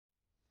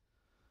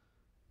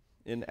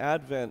In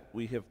Advent,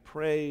 we have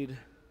prayed,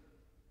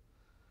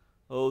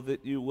 oh,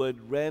 that you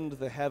would rend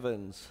the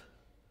heavens,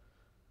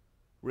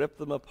 rip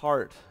them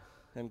apart,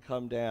 and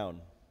come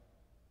down.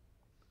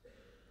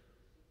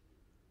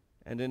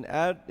 And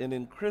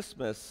in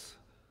Christmas,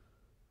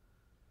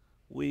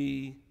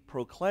 we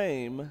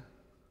proclaim,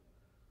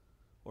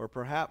 or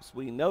perhaps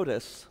we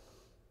notice,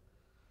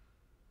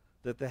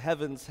 that the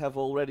heavens have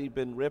already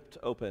been ripped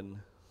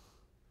open.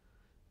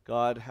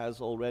 God has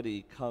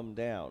already come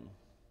down.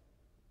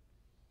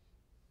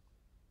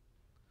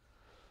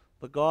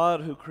 The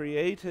God who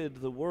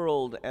created the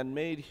world and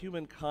made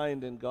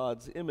humankind in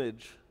God's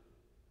image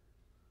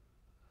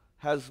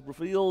has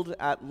revealed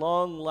at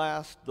long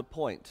last the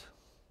point,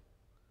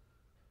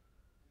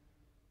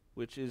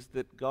 which is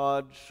that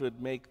God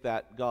should make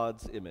that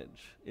God's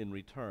image in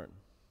return.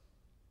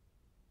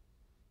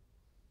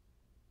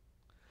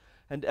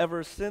 And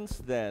ever since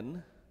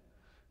then,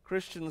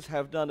 Christians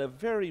have done a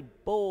very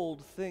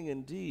bold thing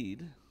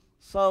indeed,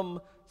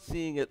 some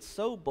seeing it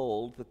so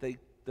bold that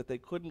they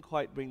couldn't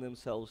quite bring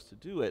themselves to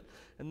do it,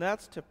 and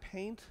that's to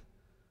paint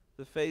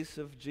the face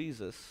of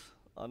Jesus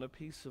on a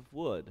piece of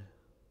wood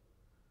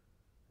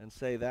and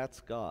say, that's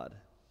God.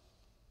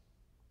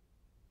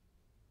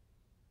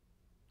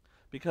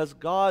 Because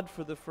God,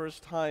 for the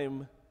first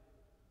time,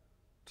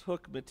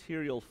 took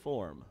material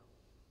form.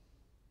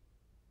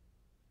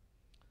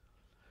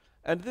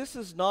 And this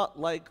is not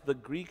like the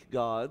Greek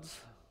gods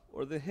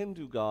or the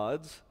Hindu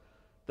gods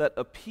that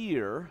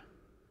appear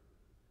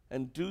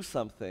and do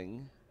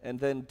something and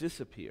then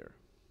disappear.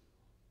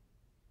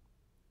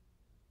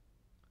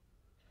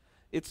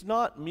 It's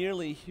not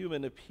merely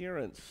human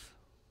appearance,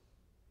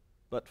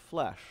 but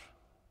flesh.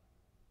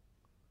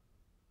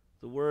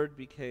 The Word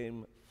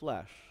became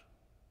flesh.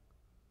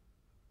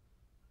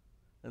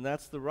 And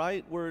that's the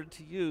right word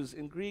to use.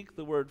 In Greek,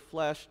 the word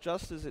flesh,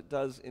 just as it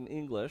does in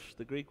English,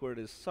 the Greek word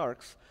is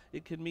sarx,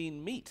 it can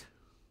mean meat,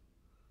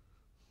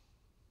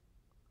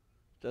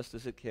 just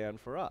as it can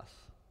for us.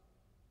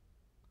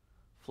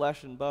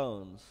 Flesh and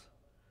bones,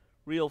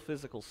 real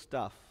physical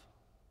stuff.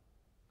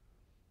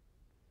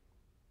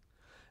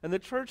 And the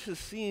church has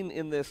seen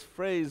in this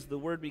phrase, the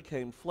Word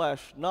became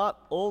flesh,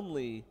 not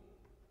only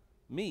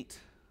meat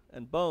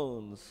and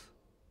bones,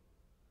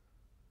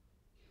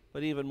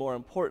 but even more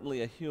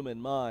importantly, a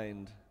human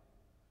mind,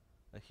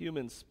 a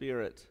human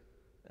spirit,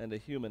 and a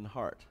human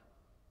heart.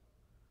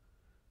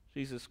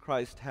 Jesus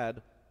Christ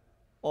had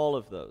all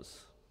of those.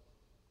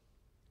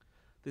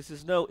 This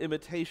is no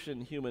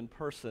imitation human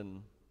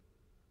person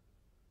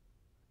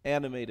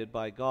animated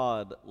by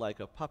God like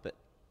a puppet.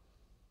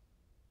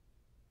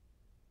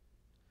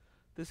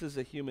 This is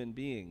a human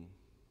being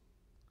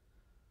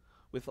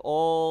with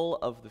all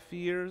of the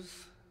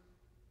fears,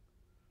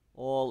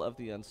 all of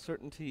the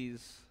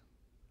uncertainties,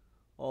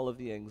 all of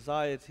the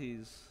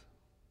anxieties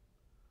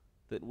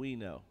that we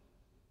know,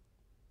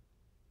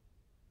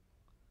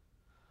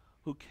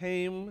 who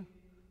came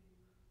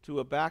to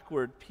a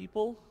backward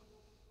people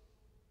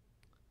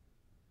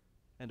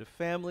and a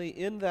family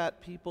in that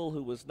people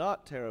who was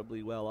not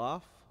terribly well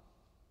off,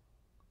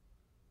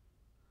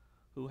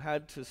 who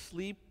had to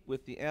sleep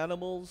with the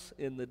animals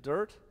in the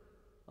dirt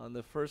on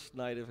the first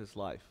night of his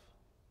life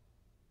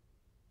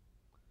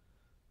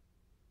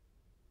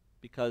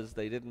because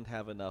they didn't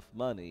have enough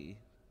money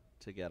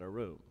to get a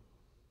room.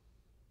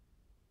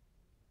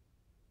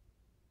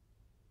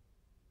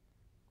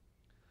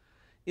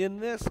 In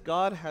this,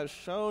 God has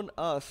shown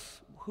us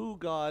who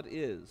God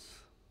is.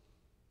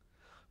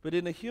 But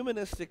in a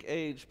humanistic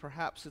age,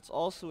 perhaps it's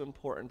also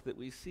important that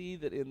we see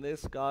that in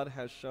this, God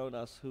has shown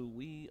us who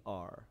we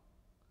are.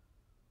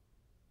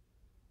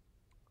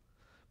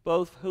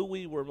 Both who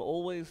we were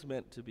always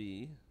meant to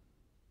be,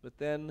 but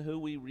then who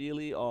we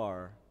really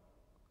are.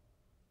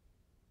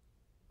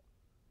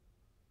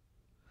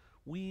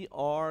 We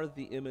are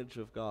the image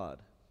of God.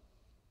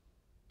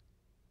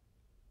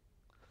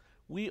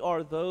 We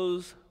are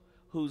those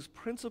whose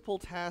principal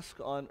task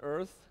on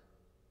earth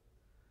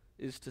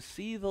is to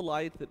see the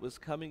light that was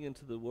coming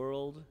into the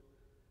world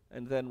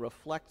and then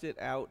reflect it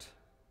out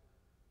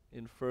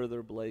in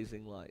further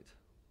blazing light.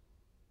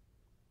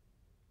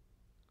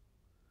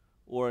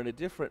 Or in a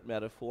different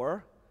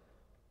metaphor,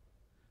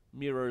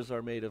 mirrors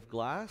are made of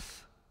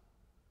glass.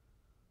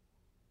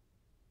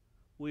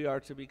 We are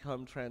to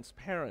become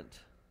transparent,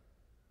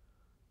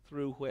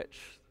 through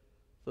which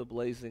the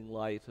blazing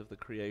light of the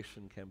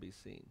creation can be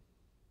seen.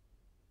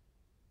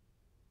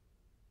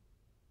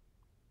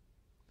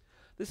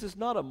 This is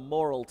not a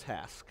moral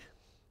task.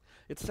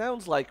 It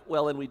sounds like,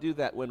 well, and we do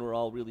that when we're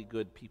all really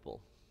good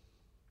people.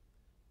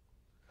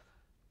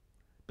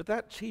 But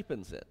that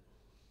cheapens it.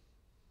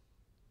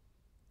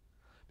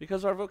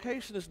 Because our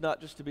vocation is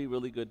not just to be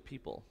really good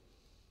people.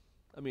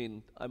 I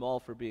mean, I'm all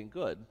for being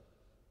good.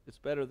 It's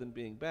better than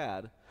being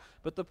bad.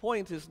 But the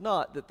point is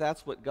not that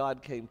that's what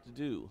God came to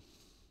do.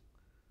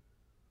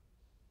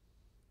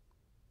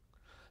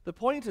 The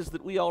point is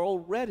that we are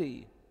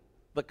already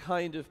the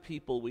kind of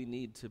people we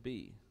need to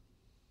be.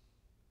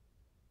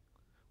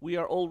 We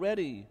are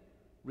already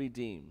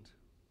redeemed.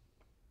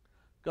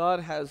 God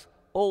has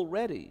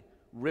already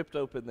ripped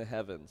open the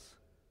heavens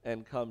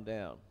and come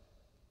down.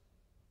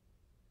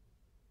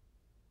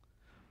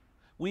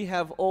 We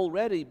have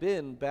already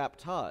been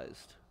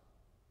baptized.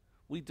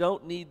 We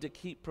don't need to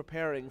keep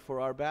preparing for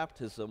our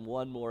baptism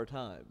one more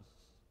time.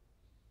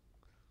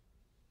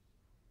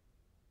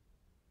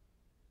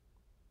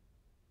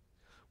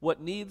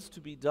 What needs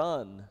to be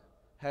done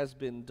has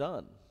been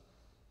done.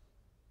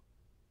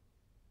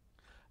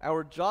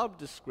 Our job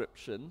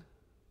description,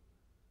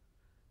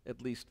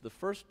 at least the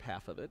first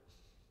half of it,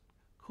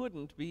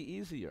 couldn't be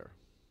easier.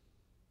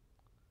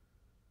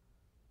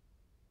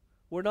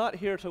 We're not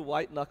here to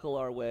white-knuckle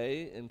our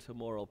way into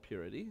moral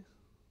purity.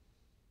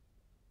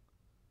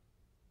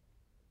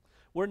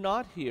 We're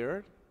not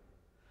here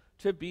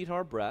to beat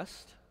our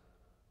breast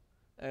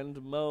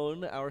and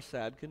moan our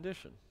sad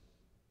condition.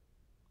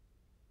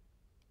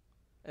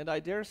 And I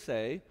dare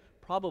say,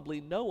 probably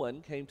no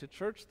one came to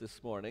church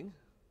this morning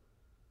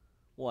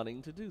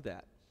wanting to do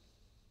that.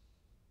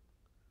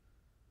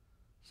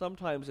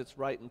 Sometimes it's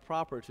right and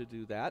proper to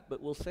do that,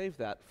 but we'll save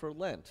that for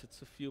Lent.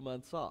 It's a few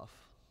months off.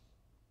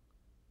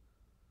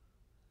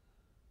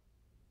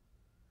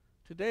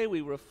 Today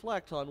we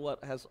reflect on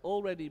what has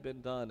already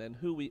been done and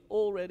who we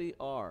already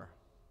are.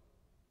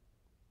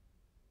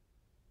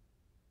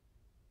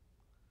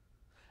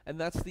 And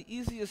that's the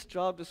easiest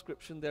job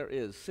description there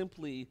is.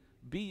 Simply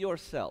be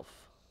yourself.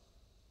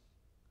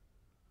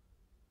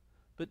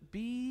 But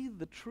be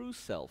the true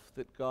self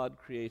that God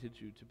created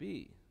you to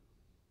be.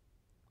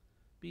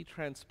 Be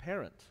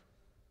transparent.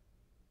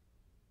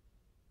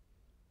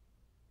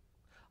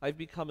 I've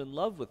become in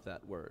love with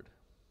that word,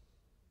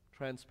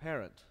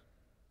 transparent,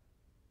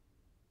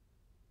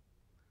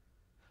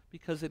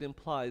 because it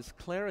implies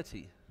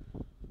clarity.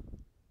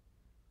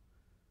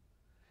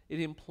 It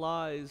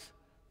implies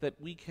that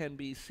we can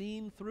be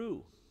seen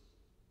through,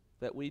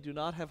 that we do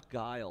not have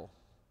guile,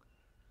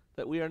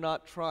 that we are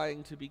not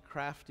trying to be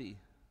crafty,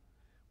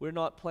 we're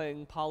not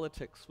playing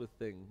politics with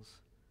things,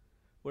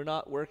 we're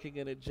not working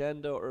an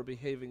agenda or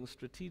behaving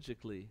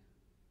strategically.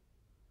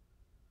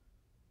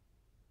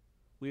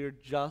 We are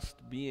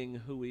just being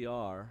who we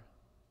are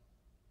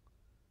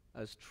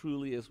as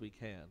truly as we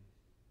can.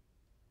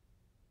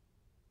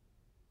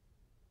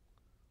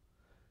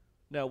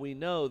 Now we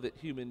know that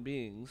human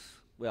beings,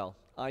 well,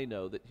 I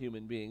know that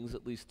human beings,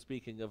 at least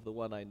speaking of the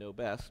one I know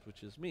best,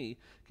 which is me,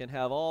 can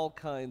have all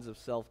kinds of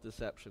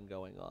self-deception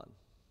going on.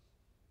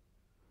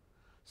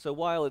 So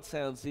while it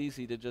sounds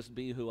easy to just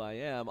be who I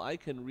am, I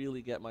can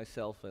really get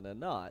myself in a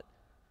knot,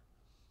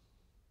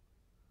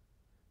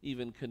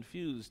 even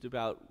confused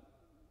about,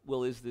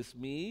 well, is this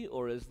me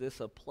or is this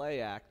a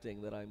play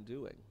acting that I'm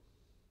doing?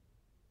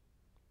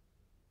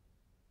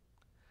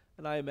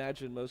 And I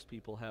imagine most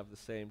people have the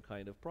same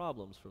kind of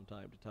problems from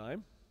time to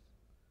time.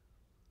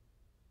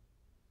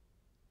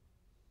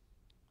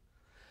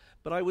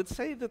 But I would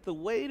say that the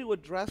way to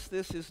address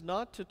this is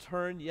not to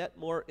turn yet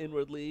more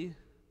inwardly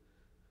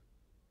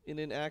in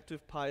an act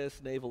of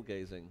pious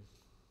navel-gazing,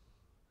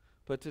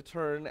 but to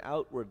turn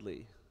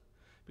outwardly.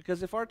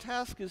 Because if our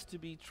task is to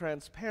be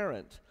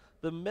transparent,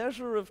 the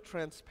measure of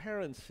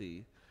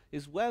transparency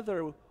is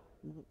whether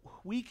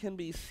we can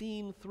be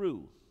seen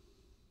through.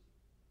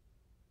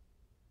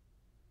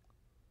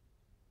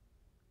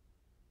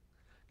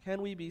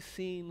 Can we be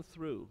seen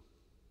through?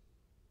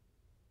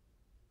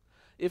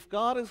 If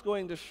God is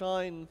going to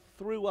shine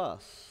through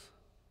us,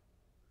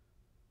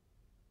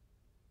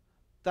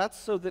 that's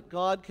so that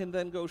God can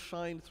then go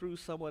shine through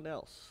someone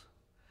else.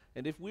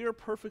 And if we are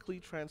perfectly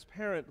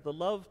transparent, the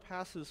love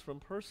passes from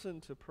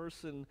person to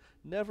person,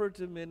 never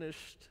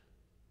diminished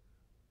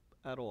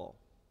at all.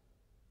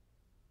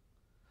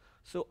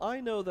 So I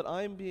know that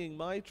I'm being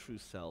my true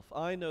self.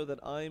 I know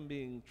that I'm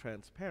being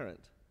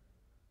transparent.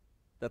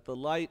 That the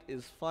light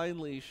is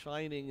finally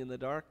shining in the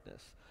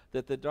darkness.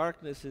 That the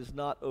darkness is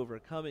not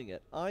overcoming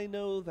it. I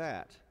know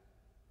that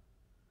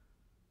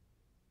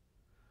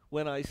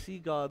when I see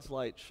God's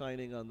light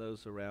shining on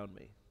those around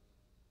me.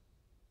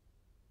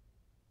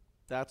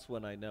 That's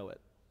when I know it.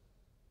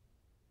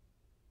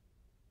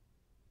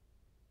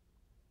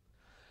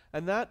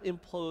 And that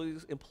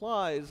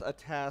implies a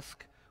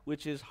task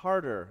which is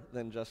harder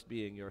than just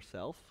being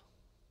yourself.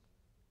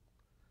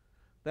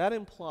 That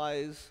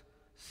implies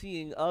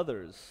seeing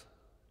others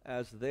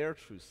as their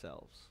true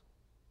selves.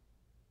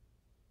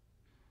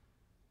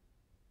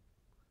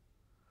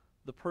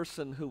 The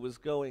person who was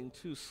going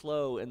too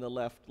slow in the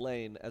left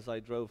lane as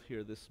I drove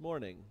here this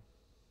morning.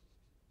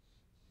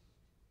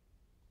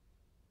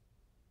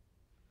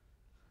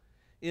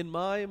 In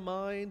my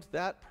mind,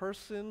 that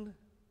person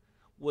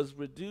was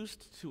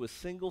reduced to a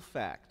single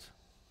fact.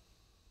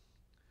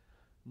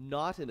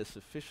 Not in a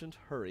sufficient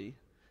hurry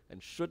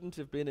and shouldn't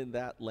have been in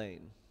that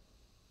lane.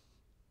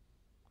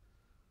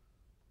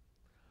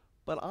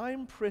 But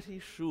I'm pretty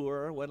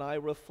sure when I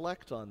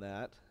reflect on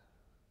that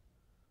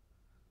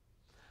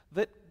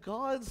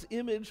God's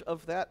image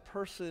of that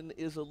person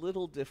is a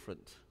little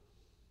different.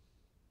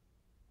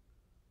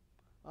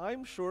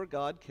 I'm sure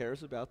God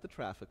cares about the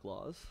traffic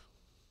laws,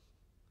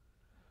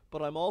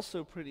 but I'm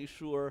also pretty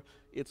sure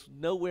it's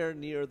nowhere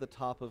near the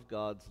top of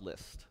God's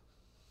list.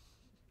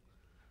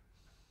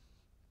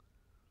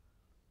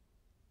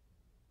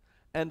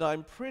 And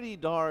I'm pretty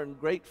darn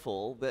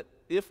grateful that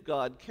if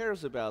God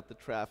cares about the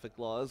traffic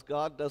laws,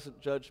 God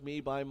doesn't judge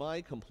me by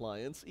my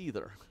compliance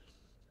either.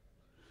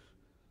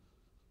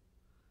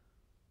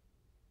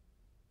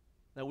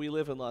 Now, we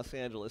live in Los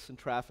Angeles, and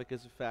traffic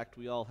is a fact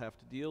we all have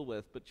to deal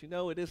with, but you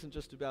know, it isn't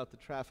just about the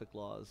traffic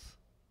laws.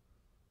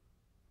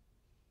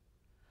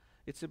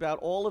 It's about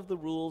all of the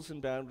rules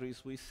and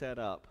boundaries we set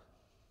up.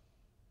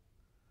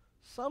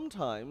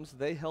 Sometimes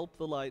they help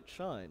the light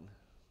shine,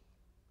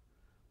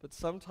 but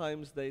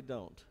sometimes they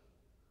don't.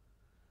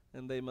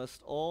 And they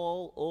must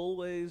all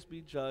always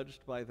be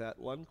judged by that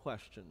one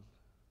question.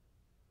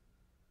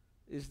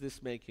 Is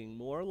this making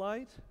more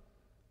light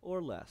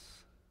or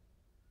less?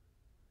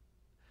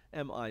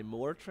 Am I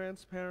more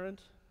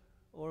transparent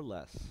or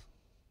less?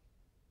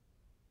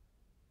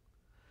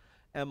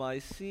 Am I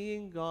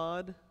seeing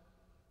God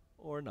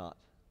or not?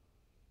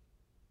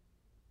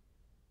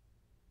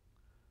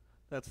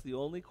 That's the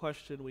only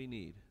question we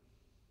need,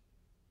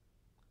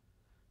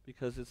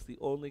 because it's the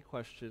only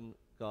question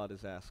God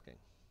is asking.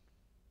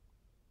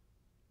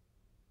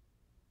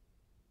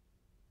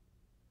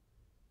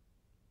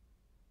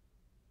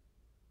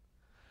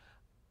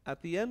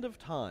 At the end of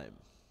time,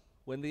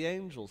 when the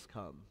angels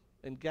come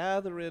and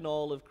gather in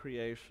all of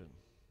creation,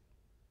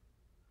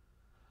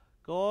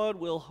 God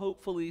will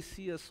hopefully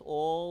see us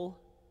all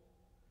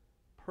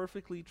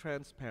perfectly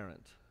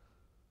transparent,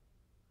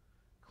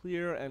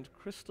 clear and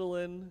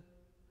crystalline,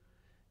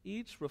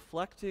 each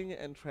reflecting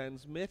and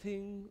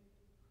transmitting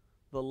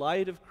the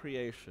light of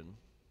creation,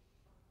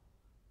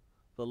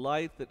 the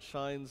light that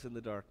shines in the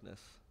darkness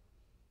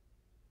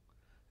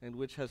and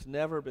which has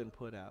never been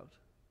put out.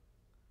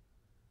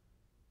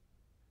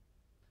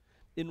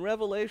 In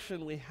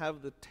Revelation, we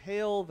have the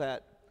tale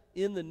that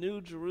in the New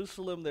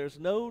Jerusalem there's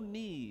no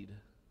need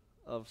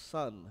of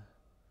sun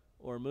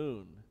or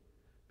moon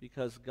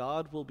because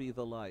God will be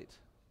the light.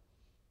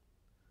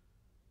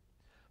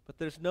 But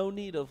there's no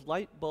need of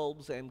light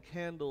bulbs and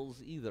candles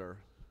either,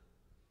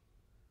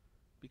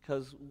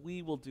 because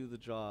we will do the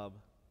job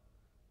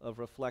of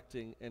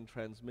reflecting and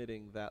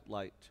transmitting that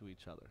light to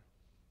each other.